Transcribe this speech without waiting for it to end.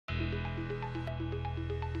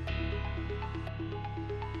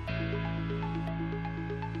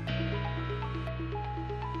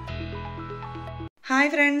Hi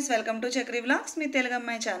friends, welcome to Chakri vlogs. మీ తెలుగు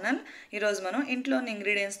అమ్మాయి channel. ఈరోజు మనం ఇంట్లోని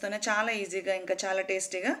ఇంగ్రీడియంట్స్తోనే చాలా ఈజీగా ఇంకా చాలా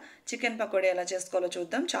టేస్టీగా చికెన్ పకోడీ ఎలా చేసుకోవాలో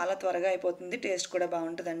చూద్దాం. చాలా త్వరగా అయిపోతుంది, టేస్ట్ కూడా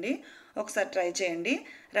బాగుంటుందండి. ఒకసారి ట్రై చేయండి.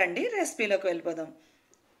 రండి రెసిపీలోకి వెళ్ళిపోదాం.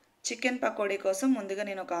 చికెన్ పకోడీ కోసం ముందుగా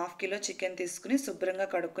నేను ఒక 1/2 కిలో చికెన్ తీసుకుని శుభ్రంగా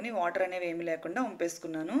కడుక్కుని వాటర్ అనేవి ఏమీ లేకుండా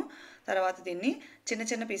ఉంపేసుకున్నాను. తర్వాత దీన్ని చిన్న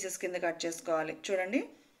చిన్న పీసెస్ కింద కట్ చేసుకోవాలి. చూడండి,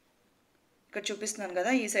 ఇక్కడ చూపిస్తున్నాను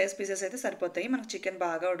కదా, ఈ సైజ్ పీసెస్ అయితే సరిపోతాయి. మనకు చికెన్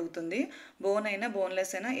బాగా ఉడుకుతుంది. బోన్ అయినా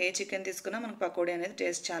బోన్లెస్ అయినా ఏ చికెన్ తీసుకున్నా మనకు పకోడీ అనేది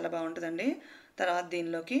టేస్ట్ చాలా బాగుంటుందండి. తర్వాత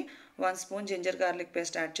దీనిలోకి 1 spoon ginger garlic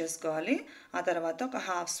paste add చేసుకోవాలి. ఆ తర్వాత ఒక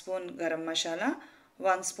 1/2 స్పూన్ గరం మసాలా,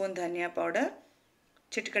 1 స్పూన్ ధనియా పౌడర్,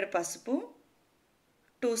 చిటికెడు పసుపు,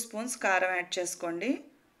 2 స్పూన్స్ కారం యాడ్ చేసుకోండి.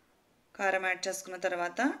 కారం యాడ్ చేసుకున్న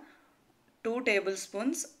తర్వాత 2 table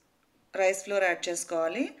spoons rice flour add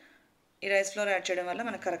చేసుకోవాలి. ఈ రైస్ ఫ్లోర్ యాడ్ చేయడం వల్ల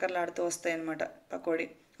మనకు కరకరలాడుతూ వస్తాయి అన్నమాట పకోడీ.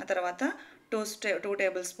 ఆ తర్వాత 2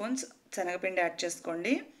 టేబుల్ స్పూన్స్ శనగపిండి యాడ్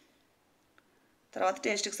చేసుకోండి. తర్వాత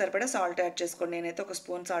టేస్ట్కి సరిపడా సాల్ట్ యాడ్ చేసుకోండి. నేనైతే 1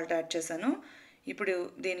 స్పూన్ సాల్ట్ యాడ్ చేశాను. ఇప్పుడు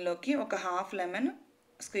దీనిలోకి ఒక 1/2 లెమన్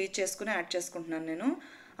స్క్వీజ్ చేసుకుని యాడ్ చేసుకుంటున్నాను నేను.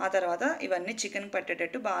 ఆ తర్వాత ఇవన్నీ చికెన్కి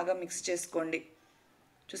పట్టేటట్టు బాగా మిక్స్ చేసుకోండి.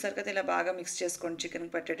 చూసారు కదా, ఇలా బాగా మిక్స్ చేసుకోండి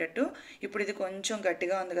చికెన్కి పట్టేటట్టు. ఇప్పుడు ఇది కొంచెం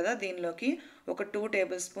గట్టిగా ఉంది కదా, దీనిలోకి ఒక 2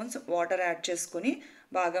 టేబుల్ స్పూన్స్ వాటర్ యాడ్ చేసుకొని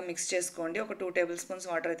బాగా మిక్స్ చేసుకోండి. ఒక 2 టేబుల్ స్పూన్స్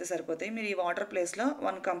వాటర్ అయితే సరిపోతాయి. మీరు ఈ వాటర్ ప్లేస్లో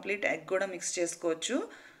 1 కంప్లీట్ ఎగ్ కూడా మిక్స్ చేసుకోవచ్చు.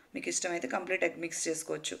 మీకు ఇష్టమైతే కంప్లీట్ ఎగ్ మిక్స్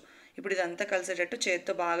చేసుకోవచ్చు. ఇప్పుడు ఇదంతా కలిసేటట్టు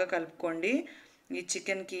చేతితో బాగా కలుపుకోండి. ఈ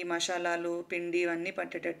చికెన్కి మసాలాలు పిండి ఇవన్నీ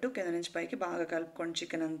పట్టేటట్టు కింద నుంచి పైకి బాగా కలుపుకోండి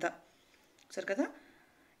చికెన్ అంతా. సరే కదా,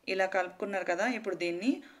 ఇలా కలుపుకున్నారు కదా. ఇప్పుడు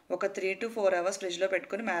దీన్ని ఒక 3 to 4 అవర్స్ ఫ్రిడ్జ్లో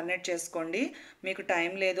పెట్టుకుని మ్యారినేట్ చేసుకోండి. మీకు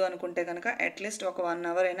టైం లేదు అనుకుంటే కనుక అట్లీస్ట్ ఒక 1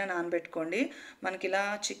 అవర్ అయినా నానబెట్టుకోండి. మనకి ఇలా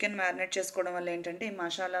చికెన్ మ్యారినేట్ చేసుకోవడం వల్ల ఏంటంటే ఈ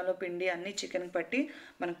మసాలాలు పిండి అన్నీ చికెన్కి పట్టి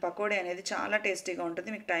మనకు పకోడీ అనేది చాలా టేస్టీగా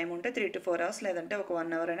ఉంటుంది. మీకు టైం ఉంటే 3 to 4 అవర్స్ లేదంటే ఒక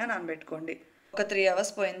 1 అవర్ అయినా నానబెట్టుకోండి. ఒక 3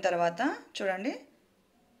 అవర్స్ పోయిన తర్వాత చూడండి,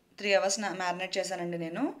 3 అవర్స్ మ్యారినేట్ చేశానండి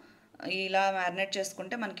నేను. ఇలా మ్యారినేట్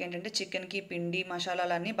చేసుకుంటే మనకి ఏంటంటే చికెన్కి పిండి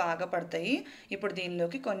మసాలాలన్నీ బాగా పడతాయి. ఇప్పుడు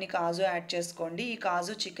దీనిలోకి కొన్ని కాజు యాడ్ చేసుకోండి. ఈ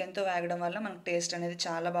కాజు చికెన్తో వేగడం వల్ల మనకు టేస్ట్ అనేది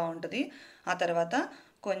చాలా బాగుంటుంది. ఆ తర్వాత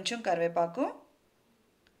కొంచెం కరివేపాకు,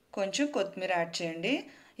 కొంచెం కొత్తిమీర యాడ్ చేయండి.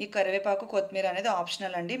 ఈ కరివేపాకు కొత్తిమీర అనేది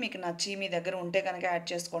ఆప్షనల్ అండి. మీకు నచ్చి మీ దగ్గర ఉంటే కనుక యాడ్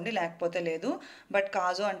చేసుకోండి, లేకపోతే లేదు. బట్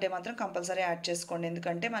కాజు అంటే మాత్రం కంపల్సరీ యాడ్ చేసుకోండి.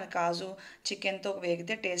 ఎందుకంటే మన కాజు చికెన్తో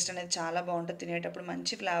వేగితే టేస్ట్ అనేది చాలా బాగుంటుంది, తినేటప్పుడు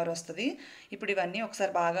మంచి ఫ్లేవర్ వస్తుంది. ఇప్పుడు ఇవన్నీ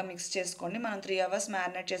ఒకసారి బాగా మిక్స్ చేసుకోండి. మనం 3 అవర్స్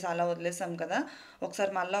మ్యారినేట్ చేసి అలా వదిలేసాం కదా,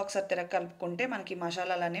 ఒకసారి తిరగ కలుపుకుంటే మనకి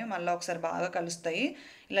మసాలాలు అనేవి మళ్ళీ ఒకసారి బాగా కలుస్తాయి.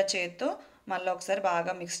 ఇలా చేత్తో మళ్ళీ ఒకసారి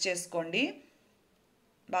బాగా మిక్స్ చేసుకోండి,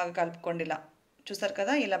 బాగా కలుపుకోండి. ఇలా చూసారు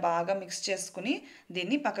కదా, ఇలా బాగా మిక్స్ చేసుకుని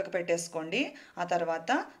దీన్ని పక్కకు పెట్టేసుకోండి. ఆ తర్వాత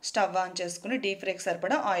స్టవ్ ఆన్ చేసుకుని డీప్ ఫ్రైకి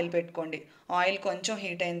సరిపడా ఆయిల్ పెట్టుకోండి. ఆయిల్ కొంచెం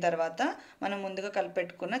హీట్ అయిన తర్వాత మనం ముందుగా కలిపి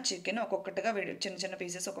పెట్టుకున్న చికెన్ ఒక్కొక్కటిగా చిన్న చిన్న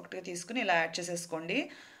పీసెస్ ఒక్కొక్కటిగా తీసుకుని ఇలా యాడ్ చేసేసుకోండి.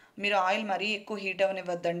 మీరు ఆయిల్ మరీ ఎక్కువ హీట్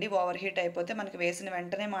అవనివ్వద్దండి. ఓవర్ హీట్ అయిపోతే మనకి వేసిన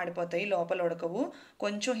వెంటనే మాడిపోతాయి, లోపల ఉడకవు.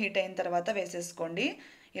 కొంచెం హీట్ అయిన తర్వాత వేసేసుకోండి.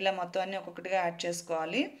 ఇలా మొత్తం అన్నీ ఒక్కొక్కటిగా యాడ్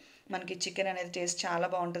చేసుకోవాలి. మనకి చికెన్ అనేది టేస్ట్ చాలా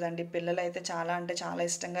బాగుంటుందండి. పిల్లలు అయితే చాలా అంటే చాలా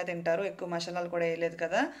ఇష్టంగా తింటారు. ఎక్కువ మసాలాలు కూడా వేయలేదు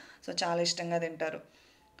కదా, సో చాలా ఇష్టంగా తింటారు.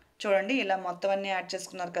 చూడండి, ఇలా మొత్తం అన్నీ యాడ్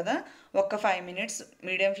చేసుకున్నారు కదా. ఒక 5 మినిట్స్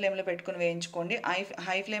మీడియం ఫ్లేమ్లో పెట్టుకుని వేయించుకోండి.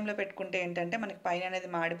 హై ఫ్లేమ్లో పెట్టుకుంటే ఏంటంటే మనకి పైన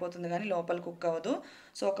అనేది మాడిపోతుంది కానీ లోపల కుక్ అవ్వదు.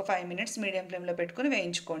 సో ఒక 5 మినిట్స్ మీడియం ఫ్లేమ్లో పెట్టుకుని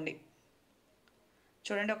వేయించుకోండి.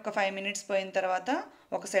 చూడండి, ఒక 5 మినిట్స్ పోయిన తర్వాత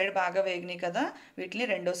ఒక సైడ్ బాగా వేగినాయి కదా, వీటిని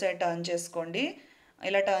రెండో సైడ్ టర్న్ చేసుకోండి.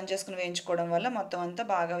 ఇలా టర్న్ చేసుకుని వేయించుకోవడం వల్ల మొత్తం అంతా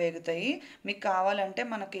బాగా వేగుతాయి. మీకు కావాలంటే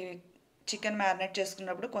మనకి చికెన్ మ్యారినేట్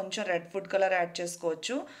చేసుకున్నప్పుడు కొంచెం రెడ్ ఫుడ్ కలర్ యాడ్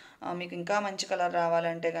చేసుకోవచ్చు, మీకు ఇంకా మంచి కలర్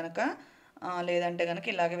రావాలంటే కనుక. లేదంటే కనుక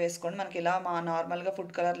ఇలాగే వేసుకోండి. మనకి ఇలా నార్మల్గా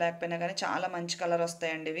ఫుడ్ కలర్ లేకపోయినా కానీ చాలా మంచి కలర్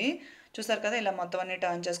వస్తాయండి ఇవి. చూసారు కదా, ఇలా మొత్తం అన్ని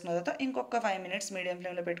టర్న్ చేసుకున్న తర్వాత ఇంకొక 5 మినిట్స్ మీడియం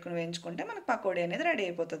ఫ్లేమ్లో పెట్టుకుని వేయించుకుంటే మనకు పకోడీ అనేది రెడీ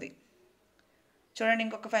అయిపోతుంది. చూడండి,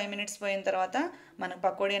 ఇంకొక 5 మినిట్స్ పోయిన తర్వాత మనకు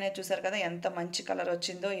పకోడీ అనేది చూసారు కదా ఎంత మంచి కలర్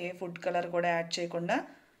వచ్చిందో, ఏ ఫుడ్ కలర్ కూడా యాడ్ చేయకుండా.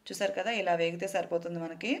 చూసారు కదా, ఇలా వేగితే సరిపోతుంది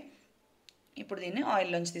మనకి. ఇప్పుడు దీన్ని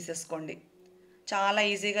ఆయిల్లోంచి తీసేసుకోండి. చాలా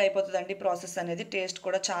ఈజీగా అయిపోతుందండి ప్రాసెస్ అనేది. టేస్ట్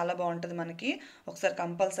కూడా చాలా బాగుంటుంది మనకి. ఒకసారి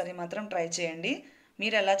కంపల్సరీ మాత్రం ట్రై చేయండి.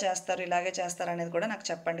 మీరు ఎలా చేస్తారు, ఇలాగే చేస్తారు అనేది కూడా నాకు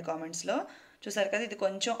చెప్పండి కామెంట్స్లో. చూసారు కదా, ఇది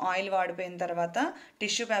కొంచెం ఆయిల్ వాడిపోయిన తర్వాత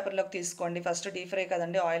టిష్యూ పేపర్లోకి తీసుకోండి. ఫస్ట్ డీప్ ఫ్రై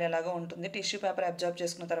కదండి, ఆయిల్ ఎలాగో ఉంటుంది. టిష్యూ పేపర్ అబ్జర్వ్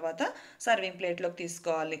చేసుకున్న తర్వాత సర్వింగ్ ప్లేట్లోకి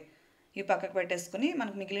తీసుకోవాలి. ఇవి పక్కకు పెట్టేసుకుని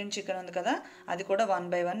మనకు మిగిలిన చికెన్ ఉంది కదా, అది కూడా 1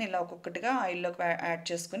 by 1 ఇలా ఒక్కొక్కటిగా ఆయిల్లోకి యాడ్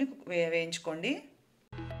చేసుకుని వేయించుకోండి.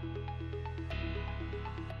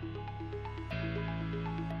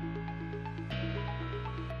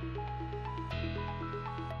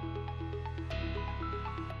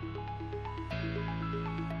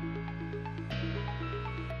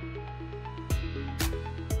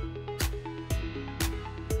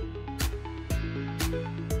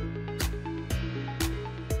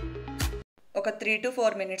 ఒక 3 to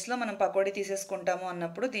 4 మినిట్స్లో మనం పకోడీ తీసేసుకుంటాము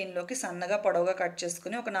అన్నప్పుడు దీనిలోకి సన్నగా పొడవుగా కట్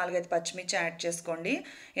చేసుకుని ఒక 4-5 పచ్చిమిర్చి యాడ్ చేసుకోండి.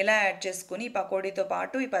 ఇలా యాడ్ చేసుకుని ఈ పకోడీతో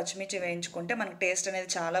పాటు ఈ పచ్చిమిర్చి వేయించుకుంటే మనకు టేస్ట్ అనేది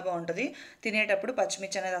చాలా బాగుంటుంది. తినేటప్పుడు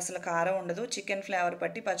పచ్చిమిర్చి అనేది అసలు కారం ఉండదు, చికెన్ ఫ్లేవర్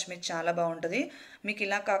పట్టి పచ్చిమిర్చి చాలా బాగుంటుంది. మీకు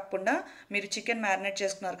ఇలా కాకుండా మీరు చికెన్ మ్యారినేట్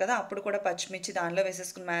చేసుకున్నారు కదా, అప్పుడు కూడా పచ్చిమిర్చి దానిలో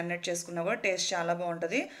వేసేసుకుని మ్యారినేట్ చేసుకున్నా కూడా టేస్ట్ చాలా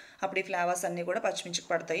బాగుంటుంది. అప్పుడు ఈ ఫ్లేవర్స్ అన్నీ కూడా పచ్చిమిర్చికి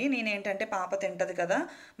పడతాయి. నేనేంటంటే పాప తింటుంది కదా,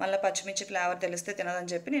 మళ్ళీ పచ్చిమిర్చి ఫ్లేవర్ తెలిస్తే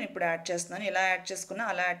తినదని చెప్పి నేను ఇప్పుడు యాడ్ చేస్తున్నాను. ఇలా యాడ్ చేసుకున్నా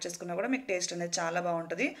అలా యాడ్ చేసుకున్నా కూడా మీకు టేస్ట్ అనేది చాలా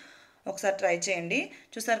బాగుంటుంది. ఒకసారి ట్రై చేయండి.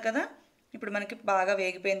 చూసారు కదా, ఇప్పుడు మనకి బాగా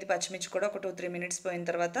వేగిపోయింది పచ్చిమిర్చి కూడా. ఒక 2-3 మినిట్స్ పోయిన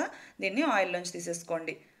తర్వాత దీన్ని ఆయిల్లోంచి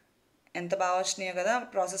తీసేసుకోండి. ఎంత బాగా వచ్చినాయో కదా,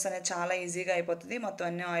 ప్రాసెస్ అనేది చాలా ఈజీగా అయిపోతుంది. మొత్తం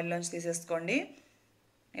అన్నీ ఆయిల్లోంచి తీసేసుకోండి.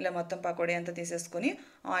 ఇలా మొత్తం పకోడీ అంతా తీసేసుకొని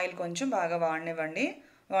ఆయిల్ కొంచెం బాగా వాడనివ్వండి.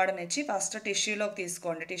 వాడనిచ్చి ఫస్ట్ టిష్యూలోకి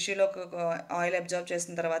తీసుకోండి. టిష్యూలోకి ఆయిల్ అబ్జర్వ్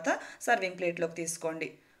చేసిన తర్వాత సర్వింగ్ ప్లేట్లోకి తీసుకోండి.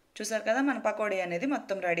 చూసారు కదా, మన పకోడీ అనేది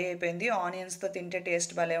మొత్తం రెడీ అయిపోయింది. ఆనియన్స్తో తింటే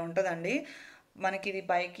టేస్ట్ భలే ఉంటుందండి. మనకి ఇది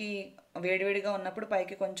పైకి వేడివేడిగా ఉన్నప్పుడు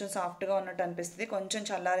పైకి కొంచెం సాఫ్ట్గా ఉన్నట్టు అనిపిస్తుంది. కొంచెం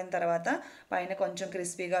చల్లారిన తర్వాత పైన కొంచెం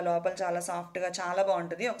క్రిస్పీగా, లోపల చాలా సాఫ్ట్గా చాలా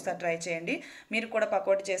బాగుంటుంది. ఒకసారి ట్రై చేయండి. మీరు కూడా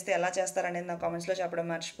పకోడీ చేస్తే ఎలా చేస్తారనేది నా కామెంట్స్లో చెప్పడం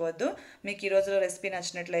మర్చిపోవద్దు. మీకు ఈ రోజులో రెసిపీ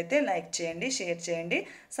నచ్చినట్లయితే లైక్ చేయండి, షేర్ చేయండి,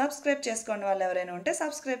 సబ్స్క్రైబ్ చేసుకోండి. వాళ్ళు ఎవరైనా ఉంటే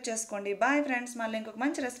సబ్స్క్రైబ్ చేసుకోండి. బాయ్ ఫ్రెండ్స్, మళ్ళీ ఇంకొక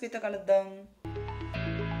మంచి రెసిపీతో కలుద్దాం.